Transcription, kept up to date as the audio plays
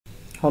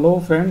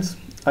Hello friends,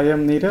 I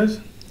am Neeraj.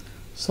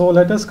 So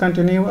let us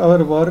continue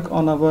our work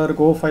on our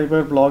Go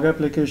Fiber blog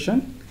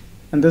application.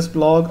 In this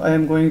blog I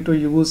am going to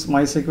use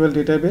MySQL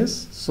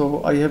database.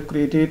 So I have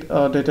created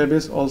a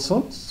database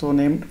also, so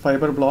named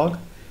Fiber blog.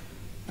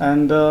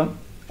 And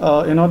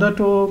in order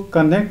to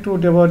connect to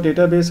our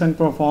database and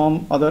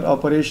perform other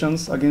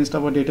operations against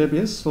our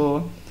database,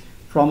 so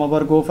from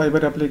our Go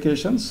Fiber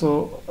application,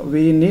 so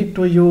we need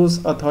to use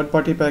a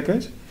third-party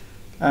package.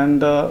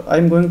 And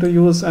I'm going to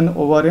use an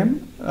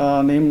ORM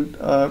named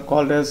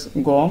called as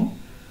GOM.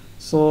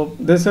 So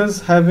this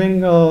is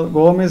having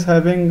GOM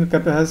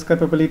has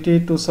capability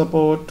to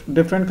support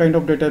different kind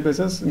of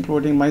databases,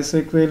 including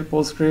MySQL,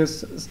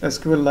 Postgres,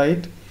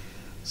 SQLite.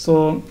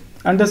 So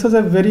and this is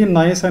a very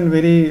nice and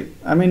very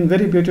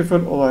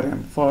beautiful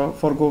ORM for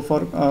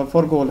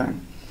Golang.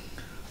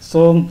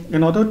 So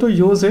in order to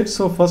use it,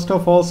 so first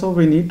of all, so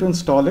we need to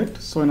install it.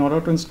 So in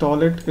order to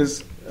install it,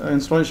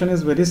 installation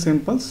is very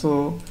simple.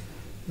 So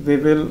we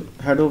will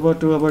head over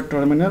to our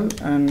terminal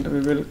and we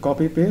will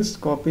copy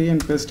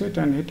and paste it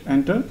and hit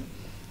enter.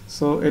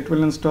 So it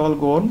will install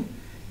GOM.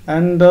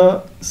 And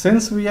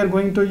since we are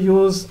going to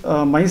use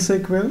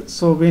MySQL,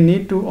 so we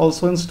need to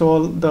also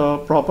install the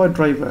proper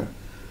driver.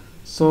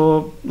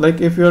 So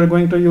like if you are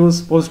going to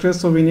use Postgres,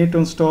 so we need to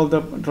install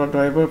the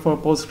driver for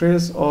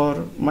Postgres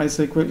or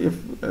MySQL.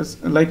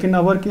 If like in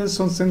our case,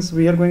 so since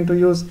we are going to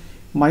use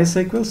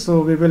MySQL, so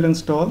we will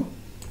install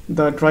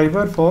the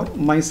driver for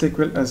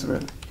MySQL as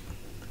well.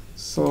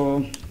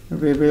 So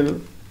we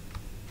will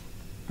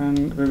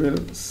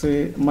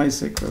say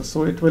MySQL.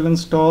 So it will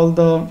install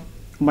the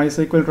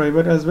MySQL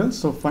driver as well.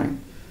 So fine.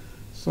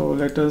 So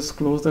let us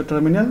close the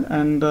terminal,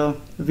 and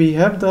we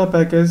have the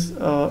package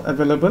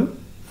available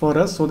for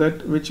us, so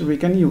that which we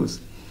can use.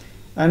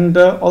 And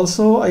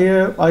also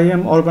I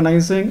am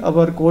organizing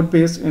our code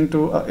base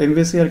into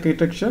MVC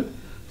architecture.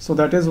 So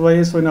that is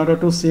why, so in order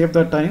to save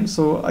the time,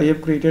 so I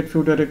have created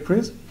few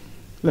directories.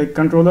 Like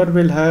controller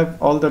will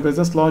have all the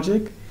business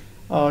logic.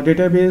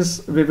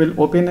 Database, we will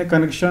open a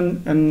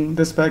connection in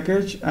this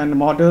package, and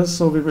models,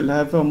 so we will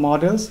have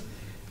models.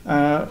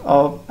 The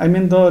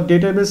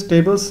database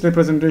tables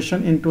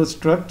representation into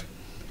struct,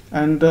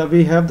 and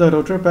we have the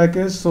router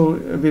package, so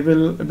we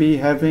will be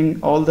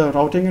having all the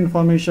routing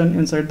information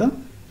inside the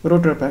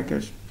router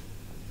package.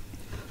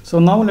 So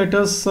now let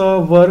us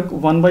work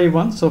one by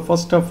one. So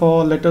first of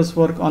all, let us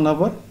work on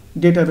our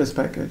database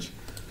package.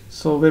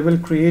 So we will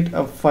create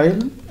a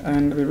file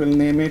and we will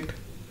name it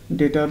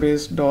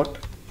database.go.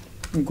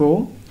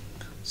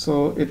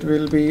 So it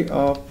will be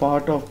a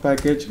part of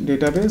package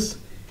database,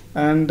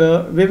 and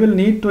we will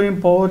need to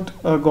import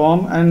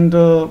GOM and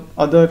the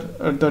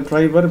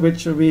driver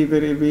which we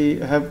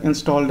have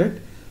installed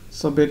it.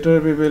 So better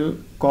we will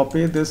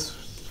copy this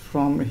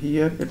from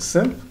here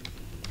itself,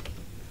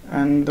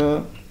 and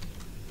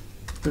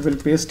we will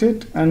paste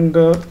it. And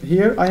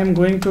here I am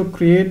going to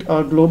create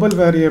a global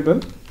variable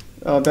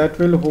that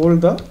will hold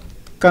the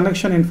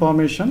connection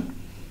information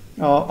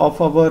of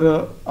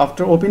our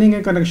after opening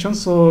a connection.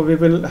 So we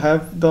will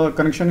have the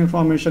connection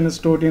information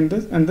stored in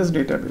this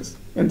database,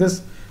 in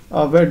this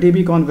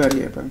dbcon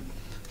variable.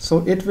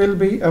 So it will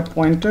be a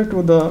pointer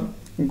to the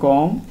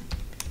gom.db.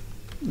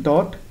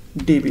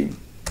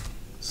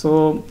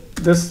 so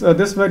this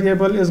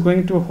variable is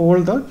going to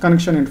hold the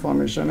connection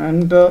information,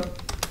 and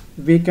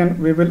we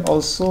will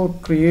also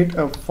create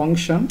a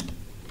function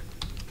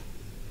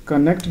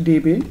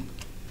connectdb.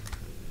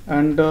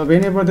 And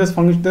whenever this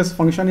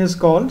function is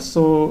called,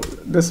 so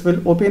this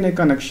will open a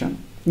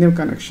new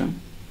connection.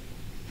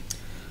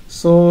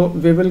 So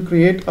we will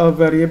create a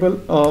variable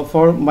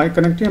for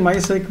connecting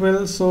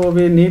MySQL. So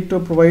we need to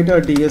provide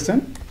a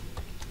DSN,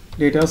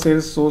 data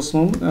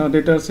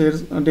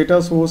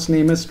source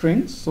name is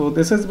string. So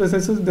this is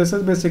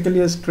basically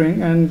a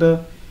string, and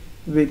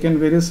we can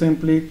very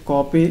simply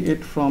copy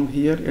it from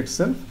here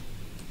itself.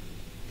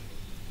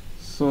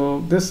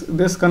 So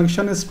this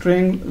connection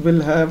string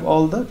will have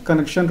all the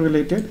connection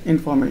related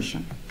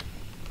information.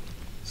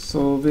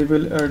 So we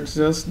will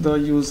adjust the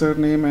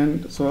username,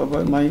 and so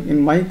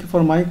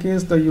for my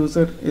case the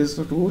user is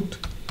root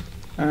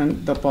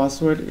and the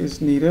password is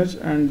Neeraj,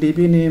 and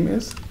DB name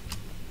is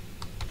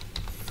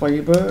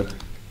Fiber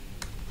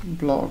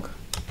blog.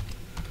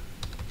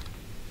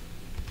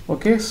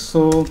 Okay,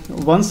 so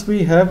once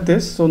we have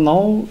this, so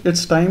now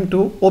it's time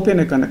to open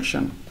a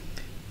connection.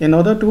 In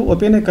order to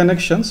open a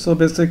connection, so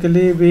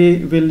basically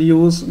we will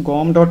use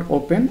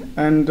gom.open,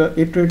 and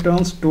it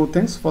returns two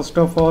things. First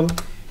of all,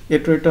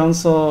 it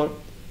returns the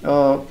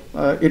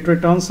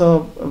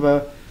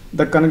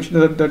connection,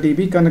 the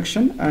DB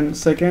connection, and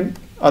second,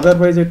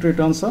 otherwise it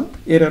returns a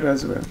error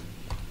as well.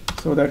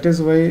 So that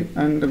is why,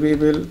 and we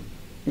will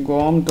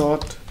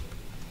gom.open,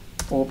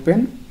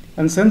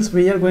 and since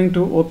we are going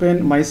to open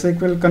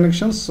MySQL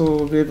connection,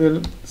 so we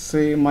will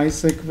say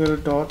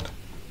mysql.open,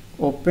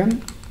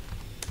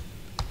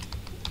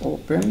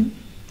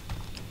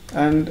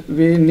 and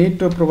we need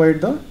to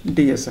provide the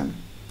DSN.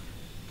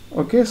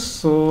 Okay,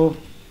 so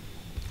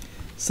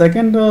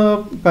second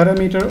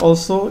parameter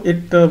also,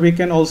 we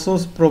can also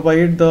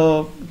provide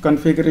the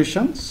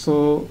configuration.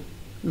 So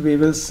we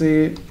will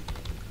say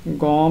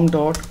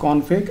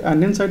gom.config,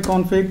 and inside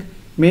config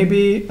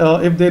maybe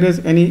if there is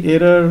any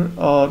error,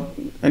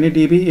 any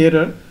db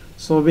error,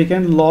 so we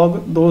can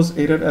log those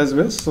error as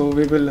well. So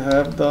we will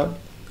have the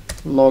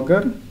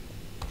logger,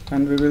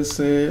 and we will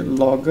say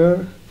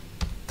logger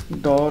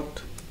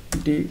dot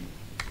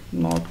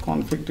not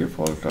config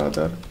default,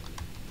 rather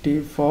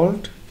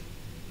default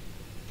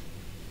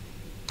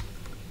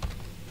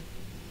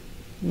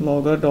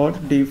logger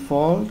dot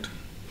default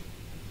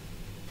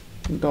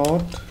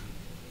dot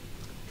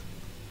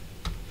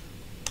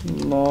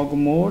log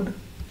mode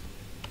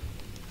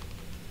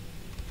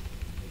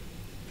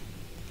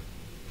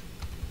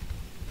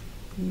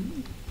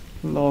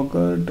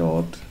logger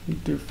dot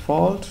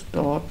default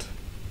dot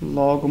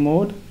log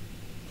mode,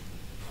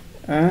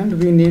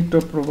 and we need to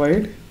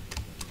provide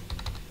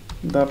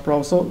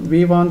the so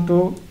we want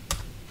to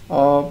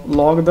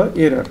log the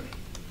error.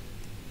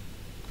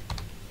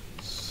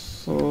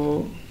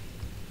 So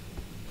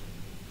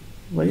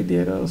why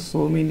there are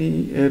so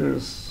many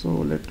errors? So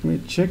let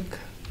me check.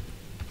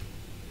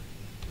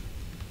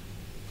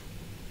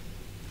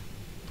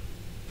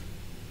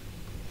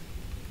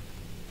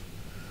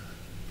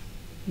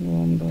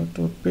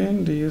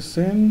 Open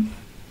dsn.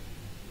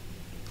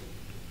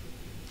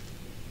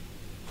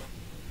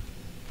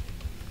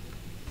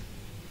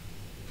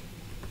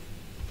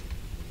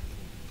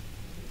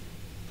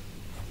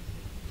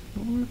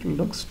 Oh, it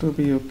looks to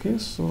be okay.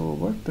 So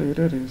what the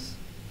error is?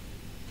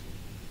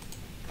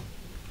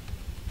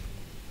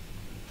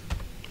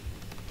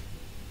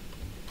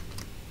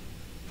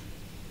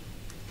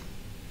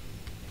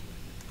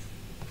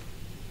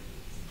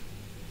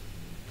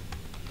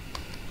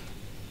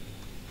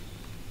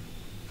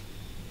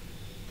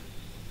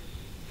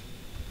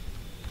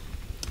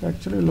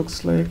 Actually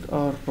looks like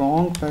a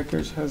wrong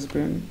package has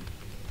been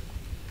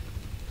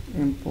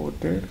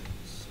imported.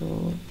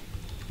 So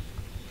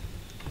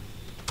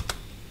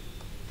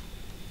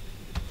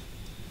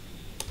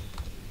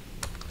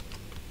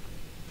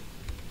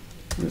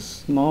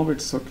yes, now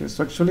it's okay.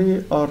 So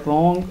actually a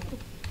wrong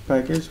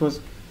package was,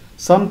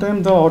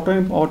 sometimes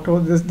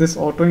the this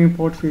auto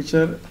import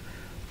feature,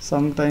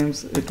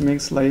 sometimes it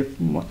makes life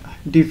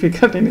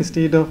difficult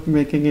instead of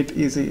making it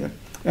easier.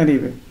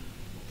 Anyway,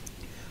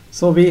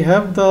 so we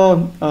have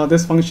the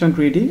this function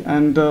ready,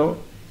 and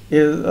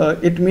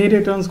it may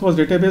return, because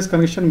database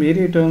connection may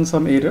return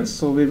some errors.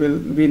 So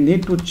we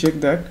need to check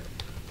that.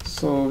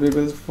 So we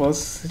will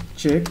first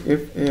check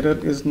if error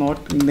is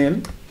not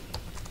nil.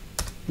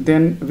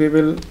 Then we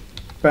will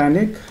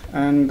panic,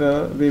 and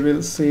we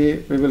will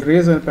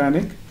raise a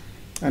panic,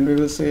 and we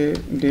will say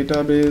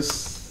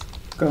database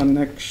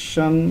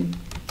connection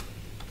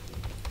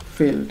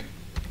failed.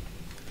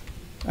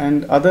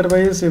 And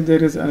otherwise, if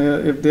there is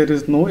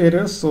no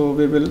error, so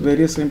we will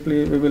very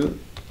simply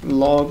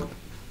log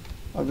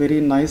a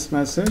very nice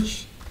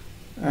message,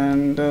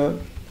 and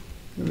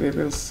we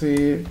will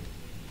say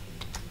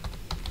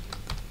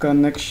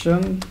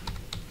connection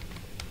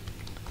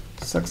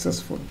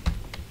successful.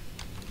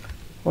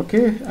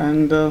 Okay,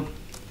 and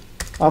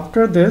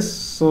after this,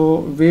 so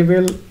we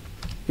will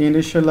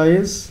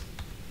initialize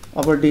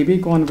our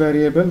dbcon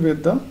variable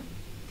with the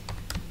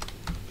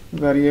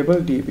variable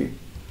db.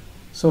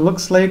 So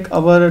looks like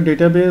our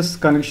database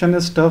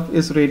connection stuff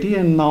is ready,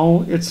 and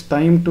now it's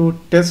time to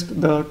test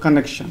the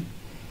connection.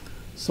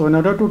 So in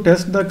order to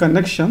test the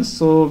connection,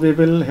 so we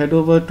will head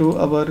over to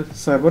our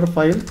server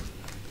file,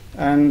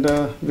 and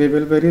we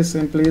will very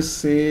simply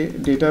say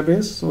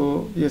database.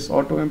 So yes,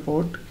 auto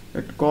import,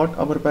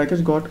 our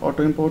package got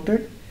auto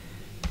imported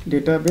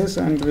database,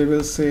 and we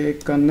will say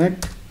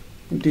connect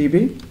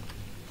db.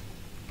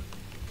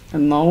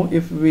 And now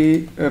if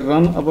we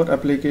run our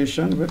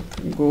application with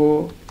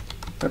go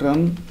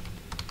run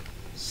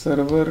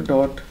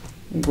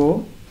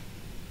server.go,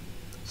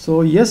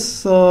 so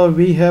yes,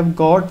 we have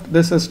got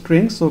this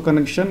string, so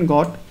connection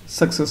got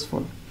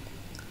successful.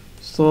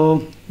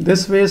 So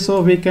this way,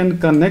 so we can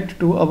connect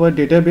to our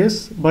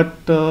database, but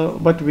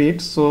wait,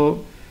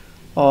 so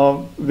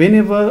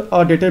whenever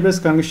our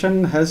database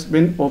connection has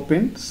been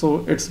opened,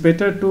 so it's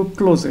better to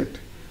close it.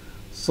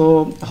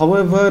 So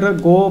however,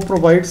 Go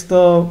provides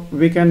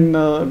we can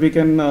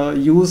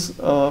use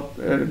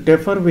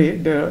defer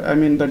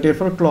the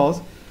defer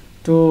clause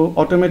to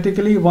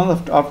automatically,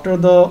 after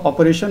the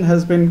operation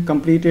has been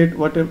completed,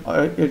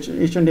 whatever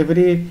each and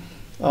every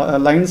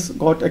lines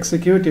got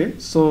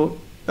executed, so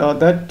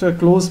that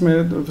clause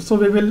may, so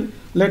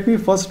let me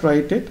first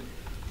write it.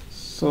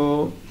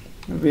 So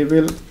we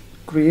will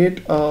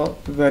create a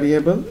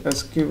variable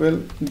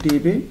SQL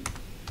DB,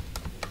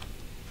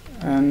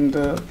 and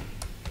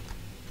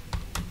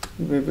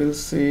we will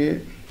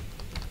say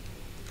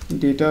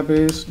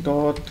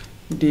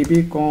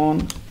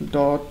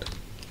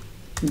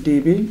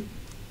database.dbcon.db,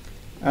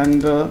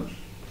 and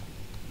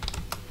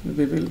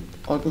we will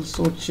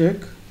also check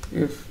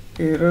if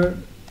error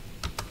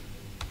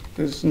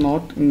is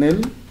not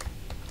nil,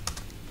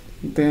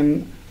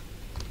 then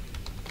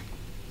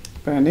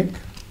panic,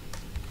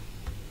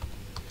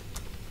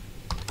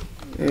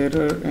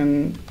 error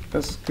in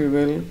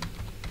SQL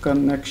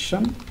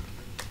connection,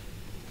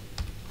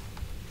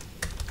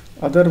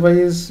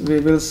 Otherwise we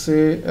will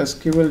say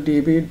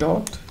sqldb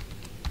dot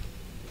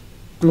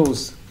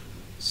close.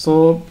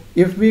 So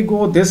if we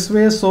go this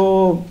way,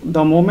 so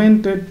the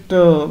moment it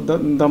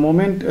the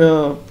moment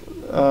the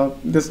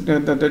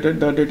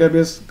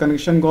database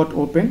connection got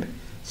opened,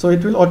 so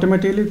it will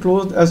automatically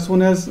close as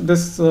soon as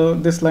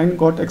this line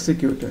got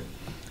executed.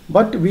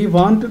 But we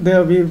want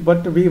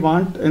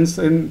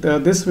in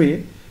this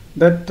way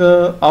that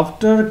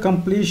after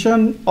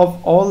completion of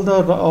all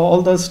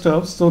the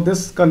stuff, so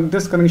this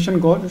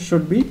connection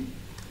should be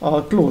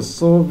closed.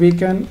 So we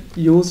can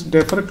use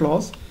defer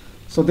clause.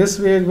 So this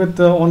way, with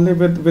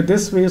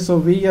this way, so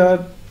we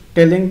are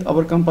telling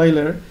our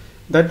compiler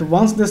that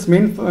once this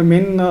main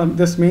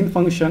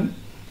function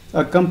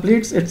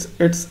completes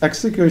its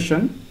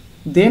execution,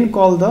 then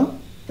call the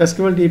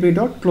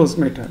sqldb.close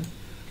method.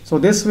 So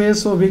this way,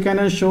 so we can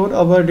ensure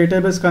our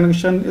database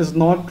connection is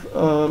not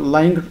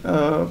lying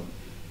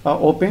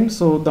open.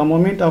 So the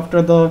moment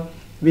after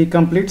we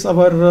complete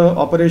our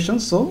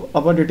operations, so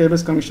our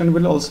database connection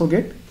will also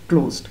get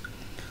closed.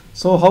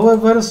 So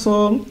however,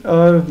 so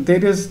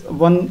there is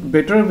one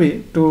better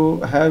way to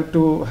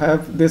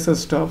have this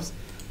stuff.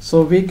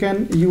 So we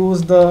can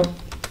use the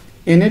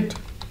init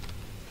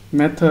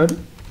method.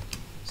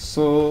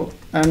 So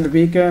and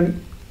we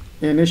can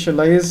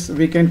initialize,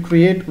 we can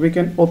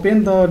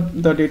open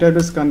the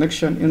database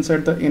connection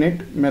inside the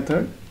init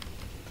method.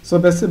 So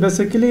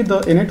basically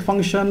the init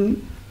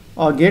function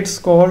gets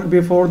called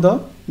before the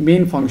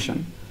main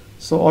function.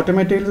 So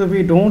automatically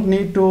we don't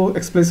need to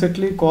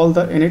explicitly call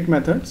the init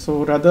method.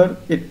 So rather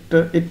it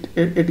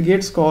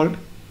gets called,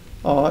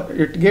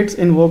 it gets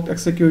invoked,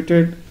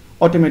 executed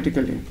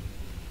automatically.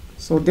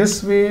 So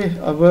this way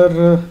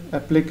our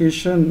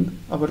application,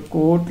 our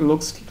code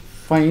looks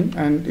fine.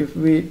 And if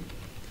we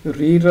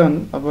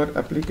rerun our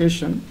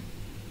application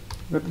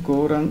with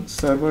go run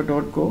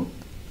server.go,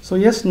 so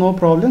yes, no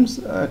problems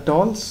at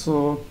all.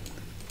 So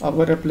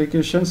our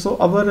application, so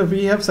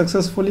we have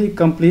successfully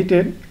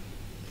completed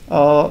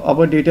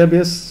our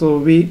database. So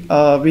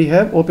we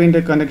have opened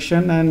a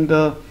connection, and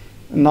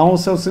now,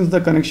 so since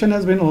the connection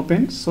has been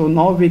opened, so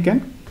now we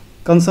can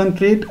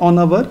concentrate on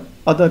our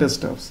other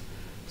stuffs.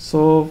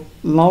 So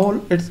now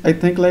I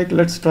think like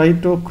let's try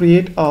to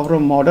create our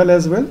model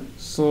as well.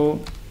 So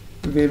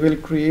we will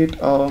create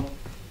a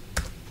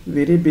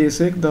very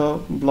basic the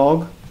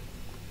blog,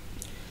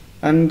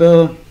 and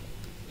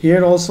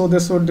here also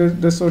this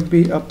would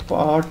be a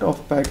part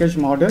of package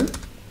model.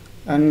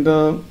 And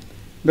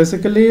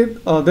basically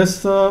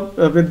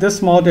with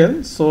this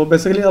model, so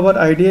basically our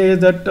idea is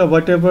that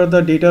whatever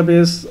the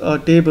database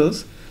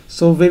tables,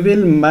 so we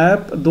will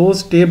map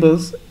those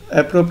tables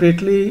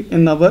appropriately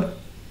in our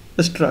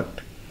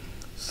struct.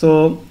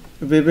 So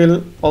we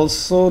will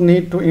also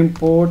need to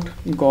import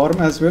GORM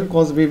as well,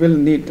 because we will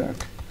need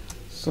that.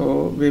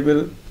 So we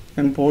will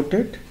import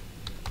it,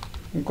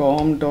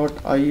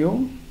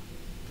 gorm.io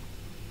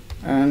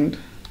and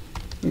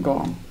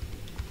GORM.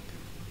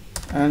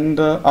 And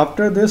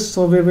after this,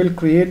 so we will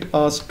create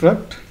a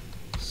struct.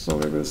 So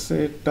we will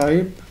say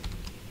type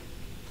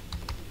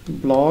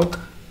blog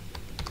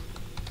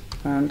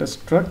and a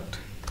struct.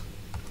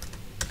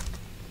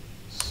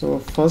 So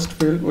first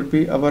field would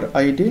be our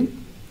ID,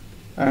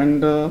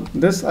 and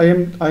this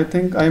I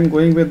think I am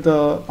going with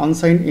the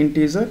unsigned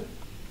integer.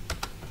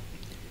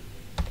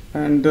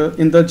 And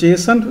in the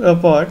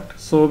JSON part,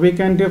 so we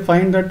can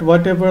define that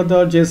whatever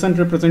the JSON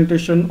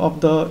representation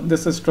of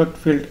this struct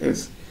field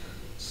is.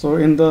 So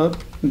in the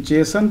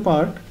JSON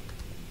part,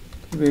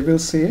 we will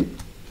say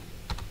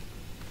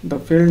the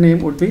field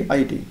name would be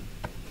ID,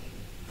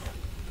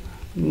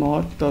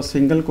 not the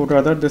single quote,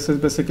 rather this is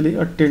basically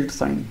a tilde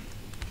sign.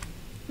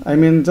 I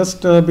mean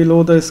just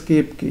below the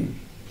escape key.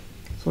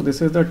 So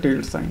this is the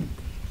tilde sign.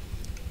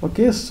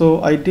 Okay,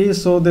 so ID.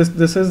 So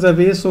this is the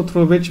way so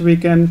through which we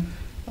can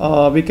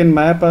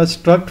map a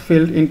struct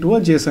field into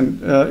a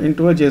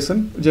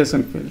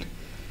JSON field.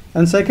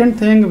 And second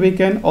thing, we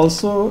can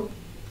also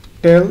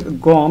tell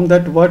GORM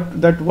that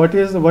what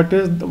is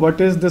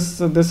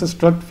this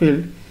struct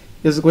field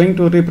is going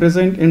to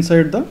represent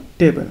inside the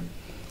table.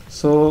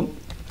 So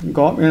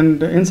GORM,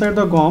 and inside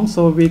the GORM,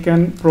 so we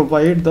can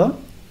provide the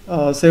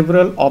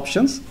several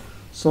options.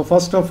 So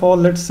first of all,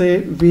 let's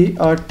say we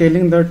are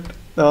telling that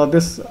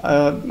this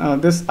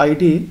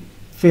ID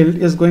field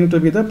is going to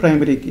be the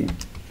primary key,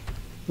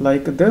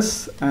 like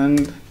this.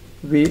 And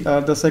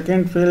the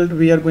second field,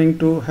 we are going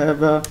to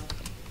have a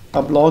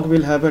blog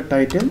will have a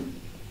title.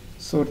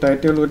 So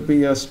title would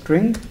be a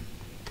string,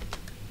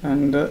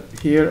 and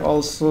here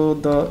also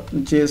the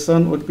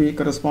JSON would be,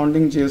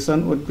 corresponding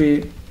JSON would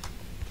be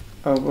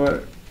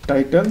our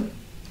title.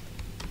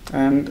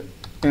 And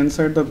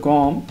inside the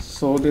GORM,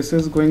 so this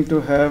is going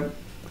to have,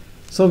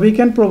 so we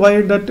can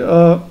provide that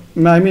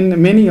I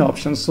mean many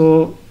options.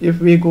 So if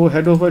we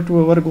head over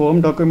to our GORM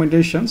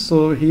documentation,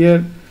 so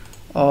here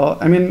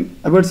I mean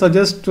I would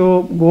suggest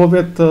to go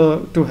with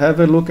to have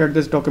a look at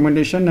this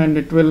documentation, and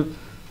it will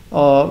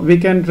we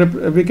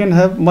can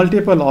have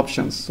multiple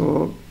options.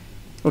 So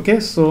okay,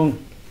 so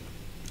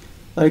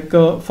Like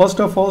first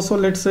of all, so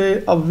let's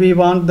say we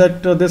want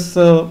that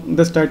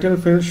this title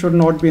field should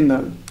not be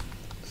null,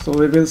 so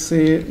we will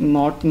say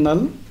not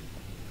null.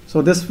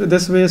 So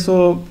this way,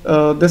 so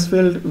this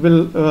field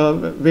will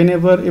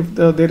whenever if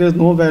there is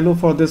no value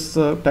for this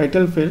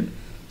title field,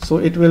 so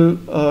it will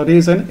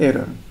raise an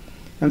error.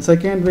 And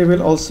second, we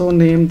will also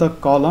name the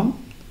column.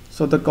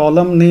 So the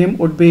column name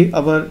would be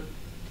our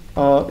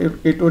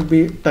it would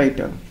be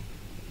title.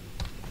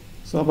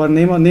 So our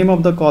name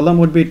of the column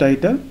would be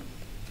title,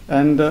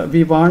 and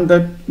we want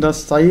that the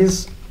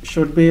size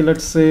should be,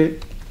 let's say,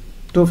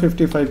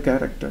 255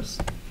 characters.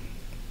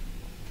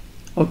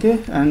 Okay,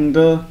 and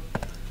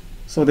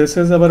so this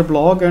is our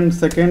blog, and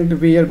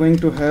second we are going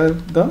to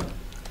have the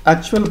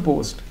actual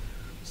post.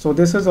 So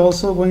this is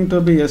also going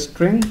to be a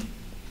string,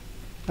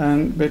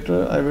 and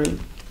better I will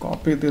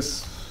copy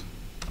this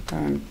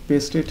and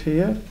paste it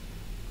here,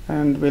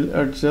 and we'll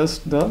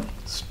adjust the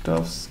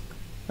stuffs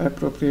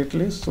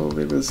appropriately. So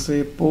we will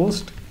say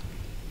post,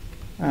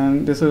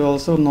 and this is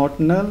also not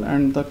null,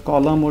 and the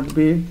column would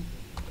be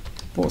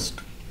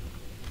post.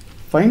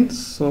 Fine.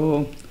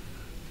 So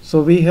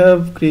we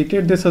have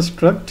created this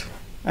struct,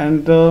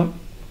 and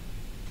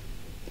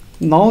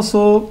now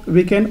so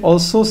we can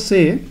also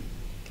say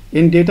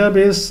in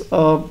database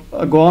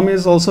GOM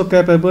is also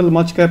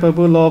much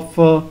capable of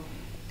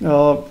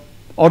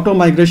auto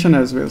migration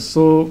as well.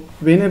 So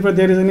whenever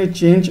there is any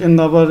change in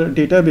our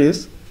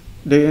database,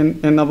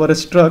 in our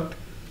struct,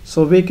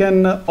 so we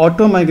can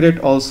auto migrate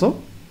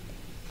also.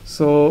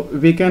 So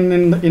we can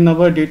in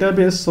our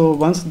database, so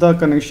once the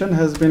connection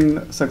has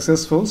been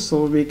successful,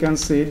 so we can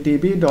say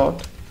db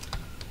dot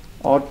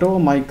auto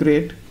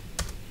migrate,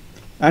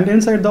 and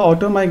inside the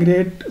auto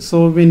migrate,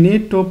 so we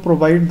need to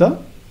provide the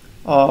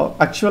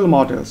actual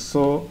model.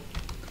 So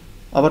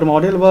our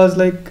model was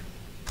like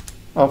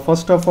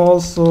first of all,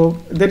 so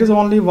there is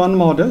only one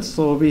model,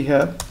 so we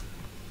have,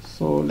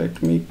 so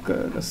let me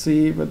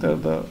see whether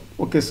the,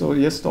 okay, so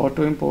yes, the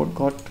auto import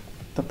got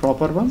the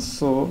proper ones.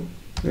 So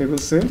we will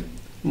say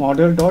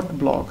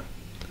model.blog.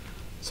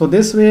 So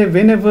this way,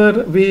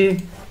 whenever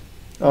we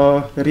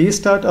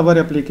restart our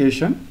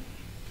application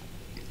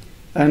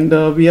and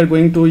we are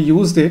going to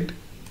use it,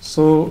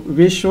 so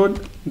we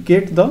should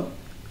get the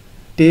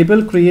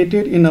table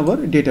created in our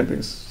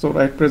database. So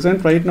at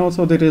present, right now,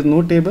 so there is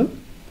no table.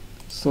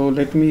 So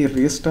let me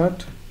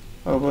restart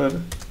our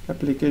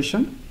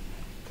application.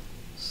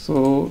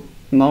 So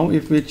now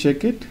if we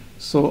check it,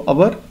 so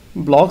our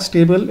blocks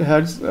table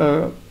has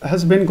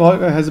been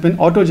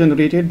auto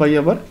generated by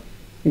our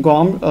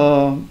GOM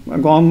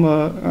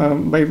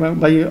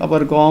by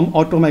our GOM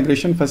auto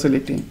migration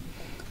facility.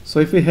 So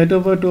if we head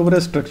over to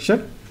our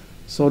structure,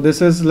 so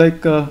this is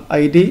like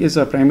ID is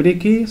a primary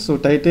key. So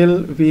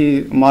title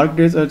we marked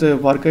it as a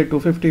varchar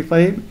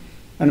 255,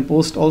 and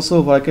post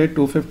also varchar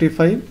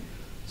 255.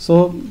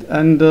 So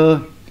and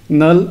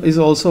null is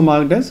also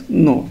marked as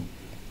no.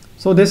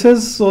 So this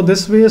is, so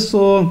this way,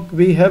 so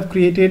we have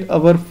created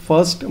our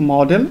first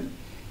model,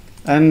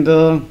 and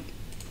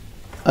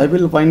I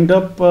will wind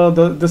up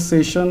this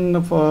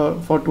session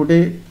for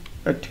today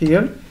at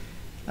here.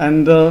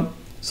 And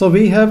so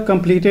we have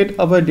completed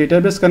our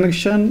database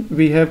connection,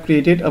 we have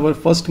created our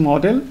first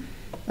model,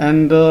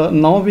 and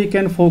now we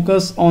can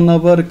focus on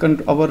our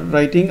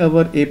writing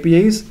our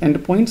APIs,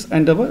 endpoints,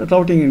 and our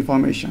routing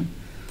information.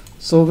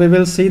 So we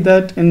will see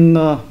that in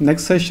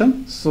next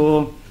session.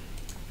 So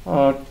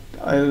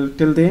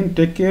till then,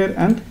 take care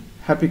and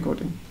happy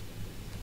coding.